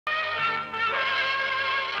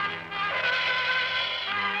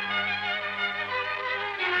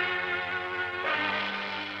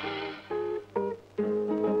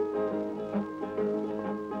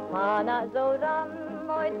Mizoram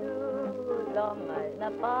mo'y tulongal na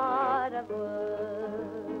parabol.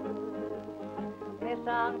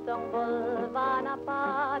 Nisang tong bulba na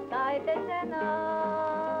patay desena.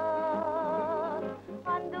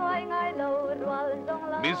 Andoy ngay lorwal dong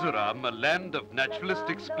la. Mizoram, a land of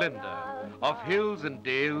naturalistic splendor, of hills and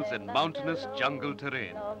dales and mountainous jungle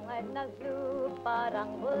terrain.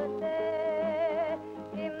 Parang bulte,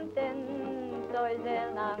 kimten soy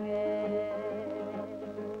del nange.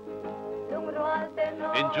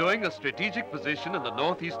 Enjoying a strategic position in the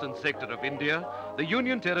northeastern sector of India, the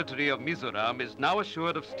Union Territory of Mizoram is now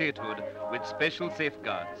assured of statehood with special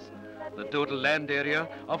safeguards. The total land area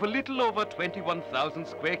of a little over 21,000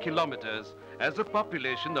 square kilometers has a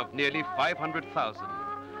population of nearly 500,000.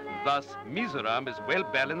 Thus, Mizoram is well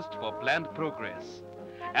balanced for planned progress.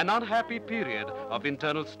 An unhappy period of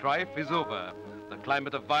internal strife is over. The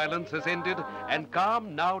climate of violence has ended and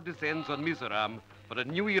calm now descends on Mizoram for a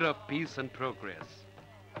new era of peace and progress.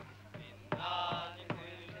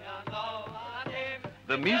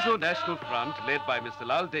 The Mizo National Front, led by Mr.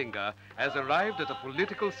 Lal Denga, has arrived at a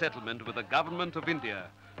political settlement with the government of India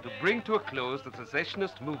to bring to a close the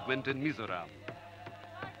secessionist movement in Mizoram.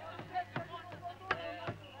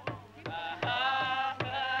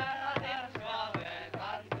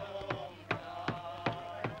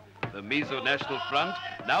 The Mizo National Front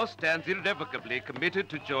now stands irrevocably committed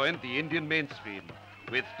to join the Indian mainstream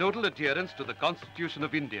with total adherence to the Constitution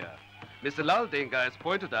of India. Mr. Lal Denga has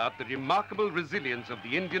pointed out the remarkable resilience of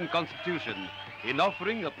the Indian Constitution in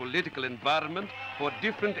offering a political environment for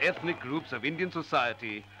different ethnic groups of Indian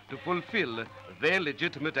society to fulfill their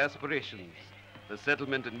legitimate aspirations. The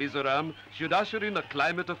settlement in Mizoram should usher in a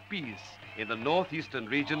climate of peace in the northeastern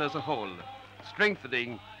region as a whole,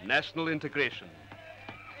 strengthening national integration.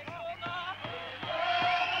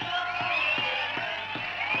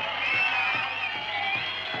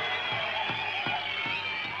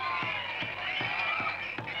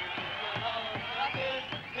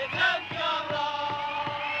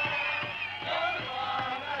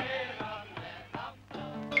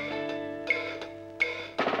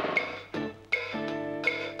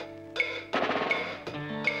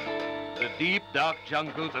 The deep, dark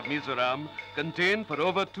jungles of Mizoram contain for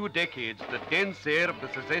over 2 decades the dense air of the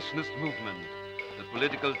secessionist movement. The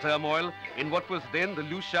political turmoil in what was then the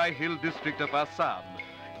Lushai Hill district of Assam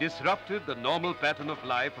disrupted the normal pattern of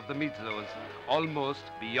life of the Mizos almost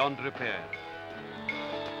beyond repair.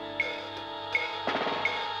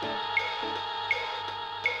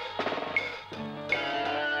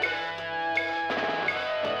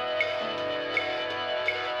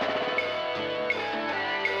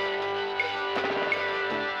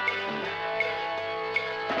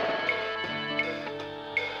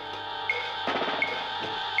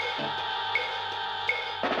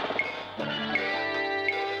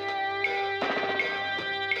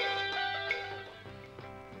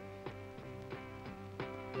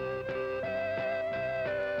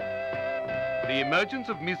 The emergence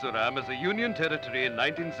of Mizoram as a union territory in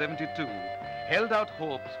 1972 held out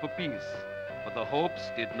hopes for peace, but the hopes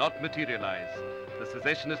did not materialize. The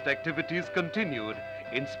secessionist activities continued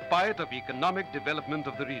in spite of economic development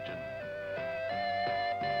of the region.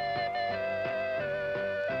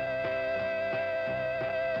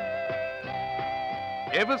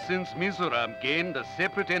 Ever since Mizoram gained a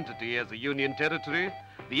separate entity as a union territory,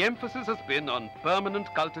 the emphasis has been on permanent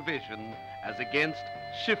cultivation as against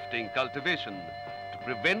shifting cultivation to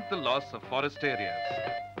prevent the loss of forest areas.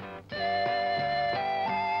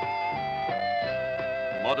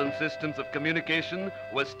 Modern systems of communication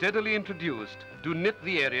were steadily introduced to knit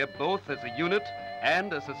the area both as a unit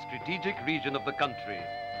and as a strategic region of the country.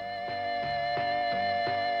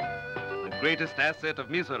 The greatest asset of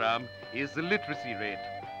Mizoram is the literacy rate,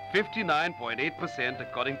 59.8%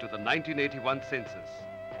 according to the 1981 census.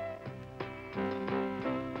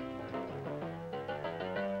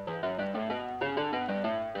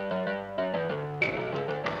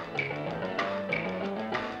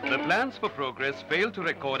 The plans for progress failed to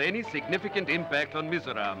record any significant impact on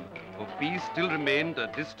Mizoram, for peace still remained a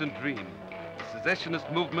distant dream. The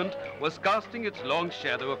secessionist movement was casting its long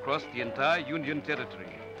shadow across the entire Union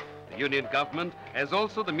territory. The Union government, as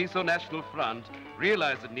also the Mizo National Front,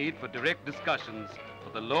 realized the need for direct discussions,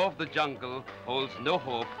 for the law of the jungle holds no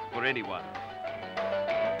hope for anyone.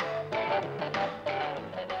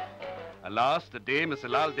 Alas, the day Mr.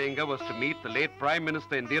 Lal Denga was to meet the late Prime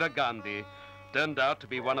Minister Indira Gandhi turned out to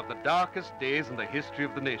be one of the darkest days in the history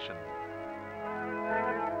of the nation.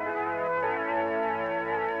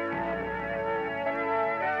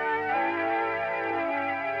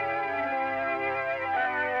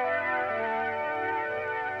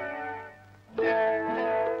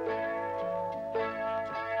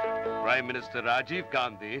 Prime Minister Rajiv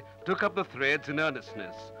Gandhi took up the threads in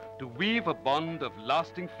earnestness to weave a bond of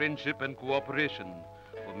lasting friendship and cooperation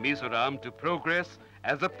for Mizoram to progress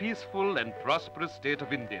as a peaceful and prosperous state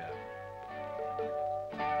of India.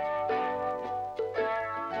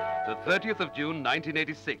 The 30th of June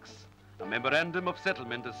 1986, a memorandum of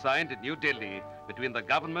settlement is signed in New Delhi between the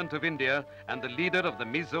government of India and the leader of the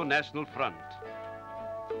Mizo National Front.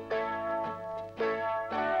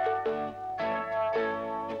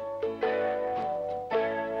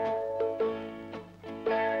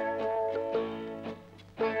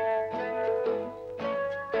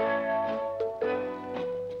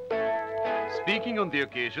 Speaking on the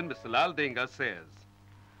occasion, Mr. Lal Denga says,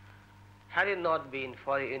 had it not been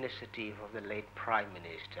for the initiative of the late Prime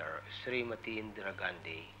Minister, Srimati Indira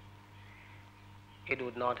Gandhi, it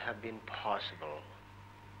would not have been possible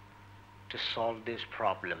to solve this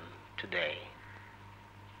problem today.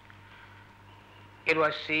 It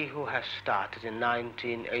was she who has started in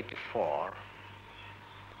 1984.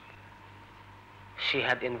 She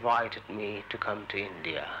had invited me to come to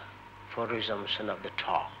India for resumption of the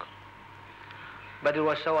talk. But it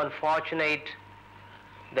was so unfortunate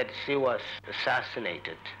that she was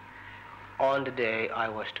assassinated on the day I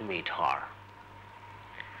was to meet her.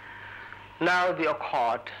 Now the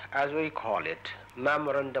accord, as we call it,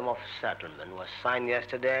 Memorandum of Settlement, was signed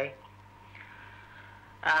yesterday.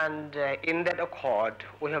 And in that accord,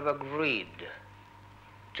 we have agreed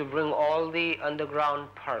to bring all the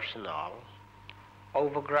underground personnel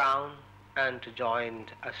overground and to join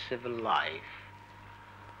a civil life.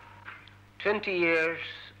 20 years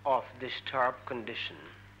of disturbed condition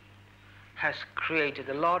has created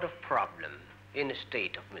a lot of problem in the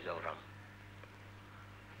state of Mizoram.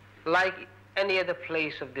 Like any other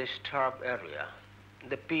place of disturbed area,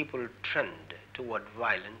 the people trend toward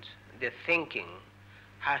violence. Their thinking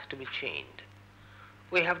has to be changed.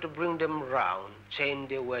 We have to bring them around, change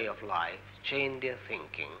their way of life, change their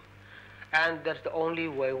thinking, and that's the only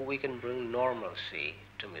way we can bring normalcy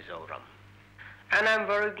to Mizoram. And I'm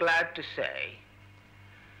very glad to say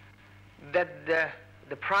that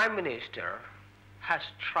the Prime Minister has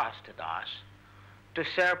trusted us to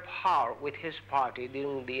share power with his party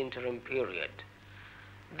during the interim period.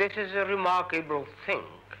 This is a remarkable thing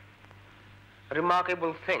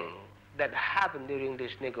that happened during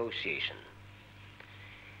this negotiation.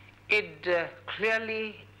 It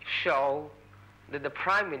clearly shows that the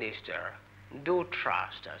Prime Minister do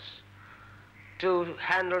trust us to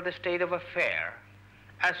handle the state of affair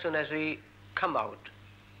as soon as we come out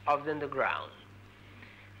of the underground.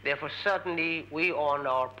 Therefore, certainly we on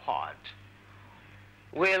our part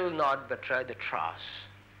will not betray the trust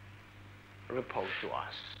reposed to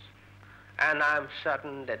us. And I'm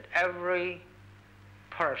certain that every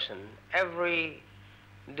person, every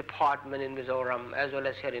department in Mizoram, as well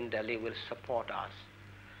as here in Delhi, will support us.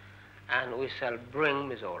 And we shall bring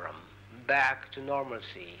Mizoram back to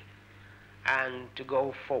normalcy and to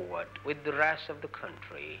go forward with the rest of the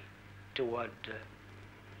country toward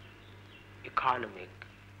economic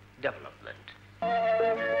development. The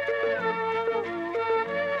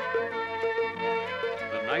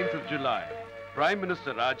 9th of July, Prime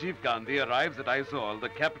Minister Rajiv Gandhi arrives at Aizawl, the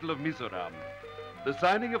capital of Mizoram. The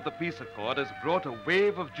signing of the peace accord has brought a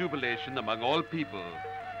wave of jubilation among all people,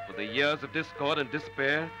 for the years of discord and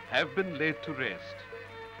despair have been laid to rest.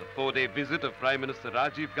 The 4-day visit of Prime Minister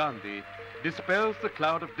Rajiv Gandhi dispels the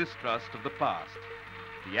cloud of distrust of the past.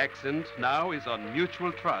 The accent now is on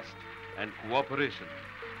mutual trust and cooperation.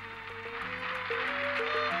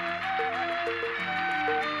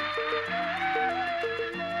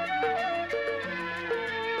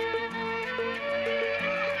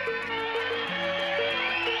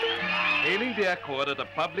 Hailing the accord at a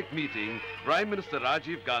public meeting, Prime Minister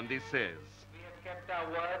Rajiv Gandhi says, "We have kept our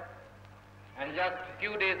word, and just a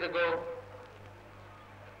few days ago,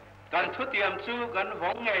 a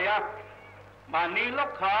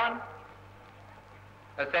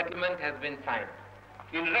settlement has been signed.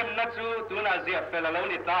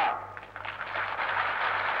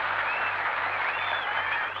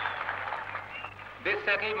 This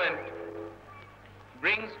settlement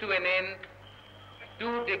brings to an end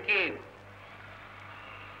 2 decades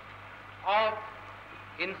of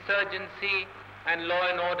insurgency and law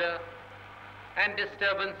and order and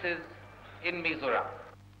disturbances in Mizoram.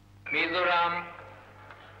 Mizoram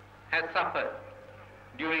has suffered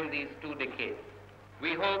during these 2 decades.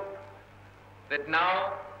 We hope that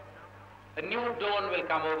now a new dawn will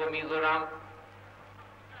come over Mizoram,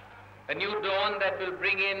 a new dawn that will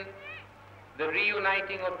bring in the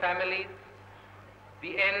reuniting of families,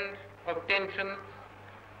 the end of tensions,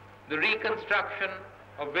 the reconstruction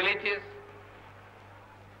of villages,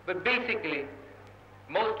 but basically,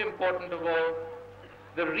 most important of all,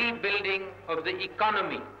 the rebuilding of the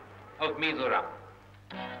economy of Mizoram.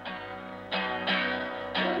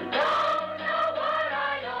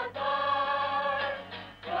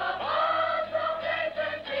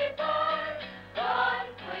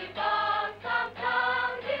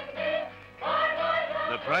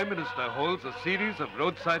 The Prime Minister holds a series of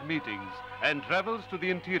roadside meetings and travels to the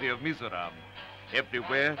interior of Mizoram.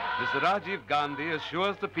 Everywhere, Mr. Rajiv Gandhi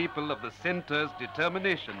assures the people of the centre's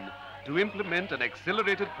determination to implement an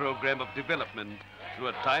accelerated program of development through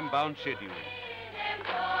a time-bound schedule.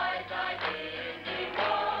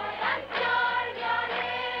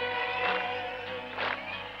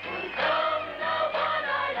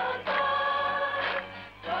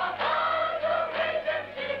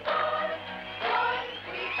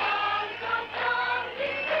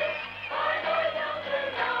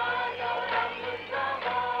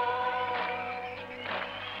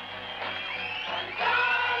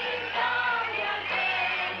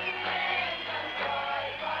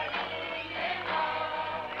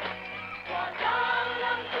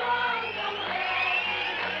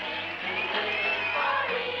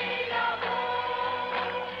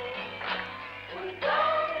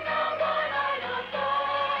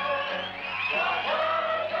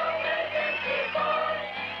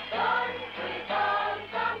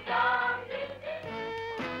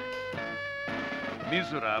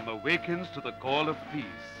 Mizoram awakens to the call of peace.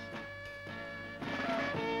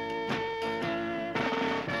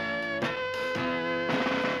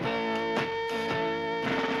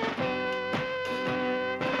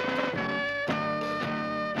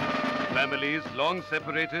 Families long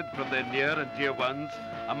separated from their near and dear ones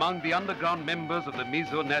among the underground members of the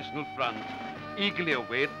Mizo National Front eagerly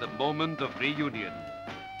await the moment of reunion.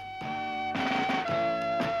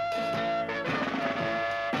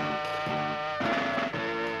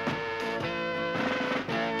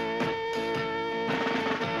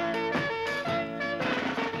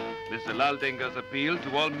 Mr. Laldenga's appeal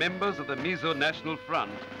to all members of the Mizo National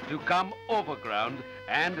Front to come overground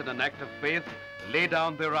and, in an act of faith, lay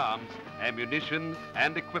down their arms, ammunition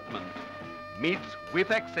and equipment, meets with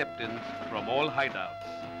acceptance from all hideouts.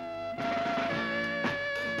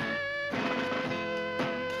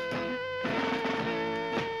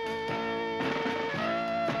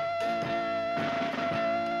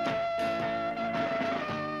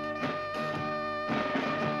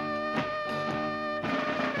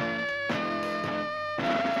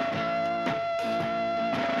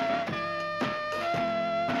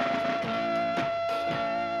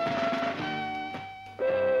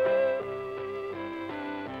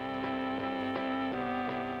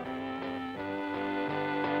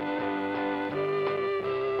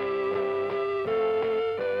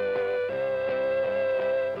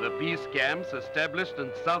 Peace camps established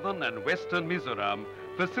in southern and western Mizoram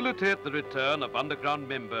facilitate the return of underground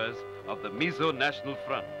members of the Mizo National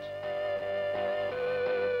Front.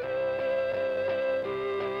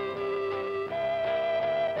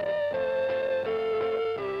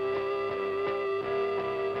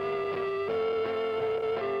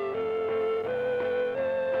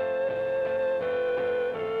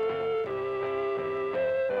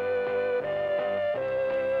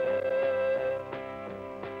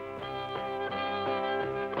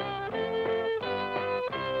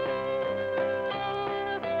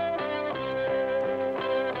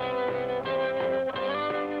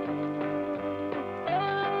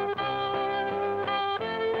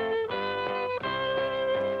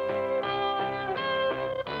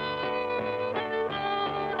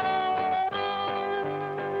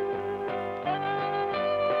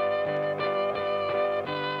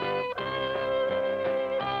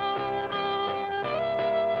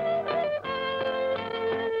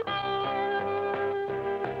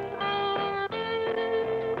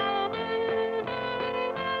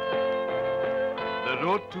 The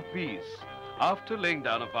road to peace. After laying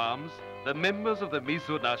down of arms, the members of the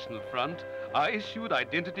Mizo National Front are issued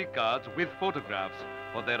identity cards with photographs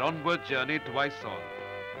for their onward journey to Aisol.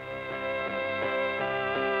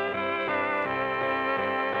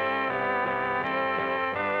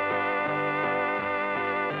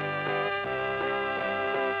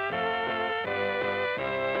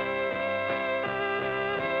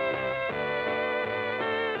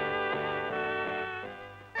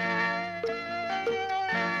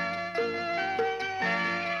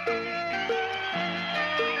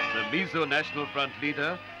 The Mizo National Front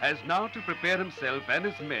leader has now to prepare himself and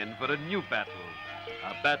his men for a new battle.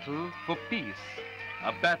 A battle for peace.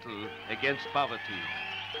 A battle against poverty.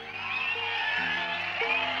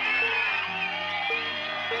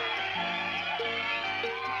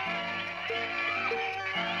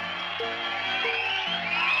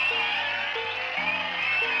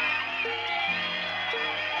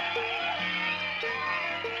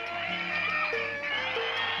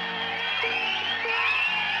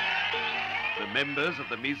 members of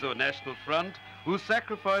the Mizo National Front, who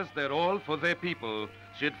sacrificed their all for their people,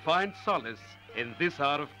 should find solace in this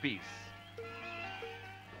hour of peace.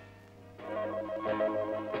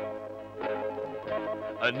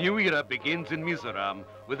 A new era begins in Mizoram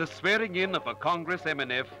with the swearing in of a Congress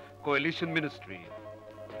MNF coalition ministry.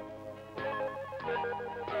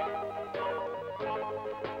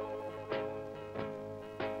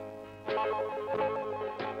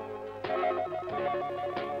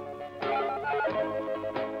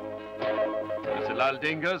 Mr. Lal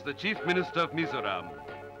Denga is the Chief Minister of Mizoram.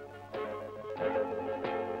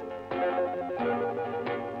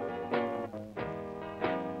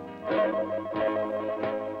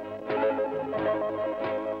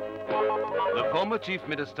 The former Chief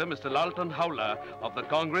Minister, Mr. Lalton Howla of the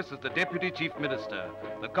Congress, is the Deputy Chief Minister.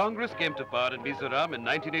 The Congress came to power in Mizoram in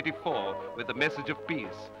 1984 with the message of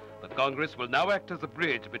peace. The Congress will now act as a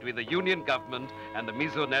bridge between the Union government and the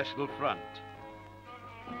Mizo National Front.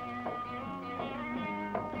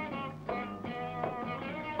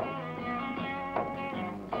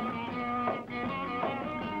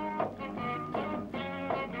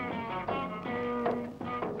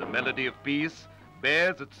 The melody of peace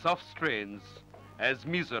bears its soft strains as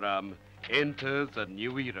Mizoram enters a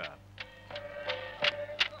new era.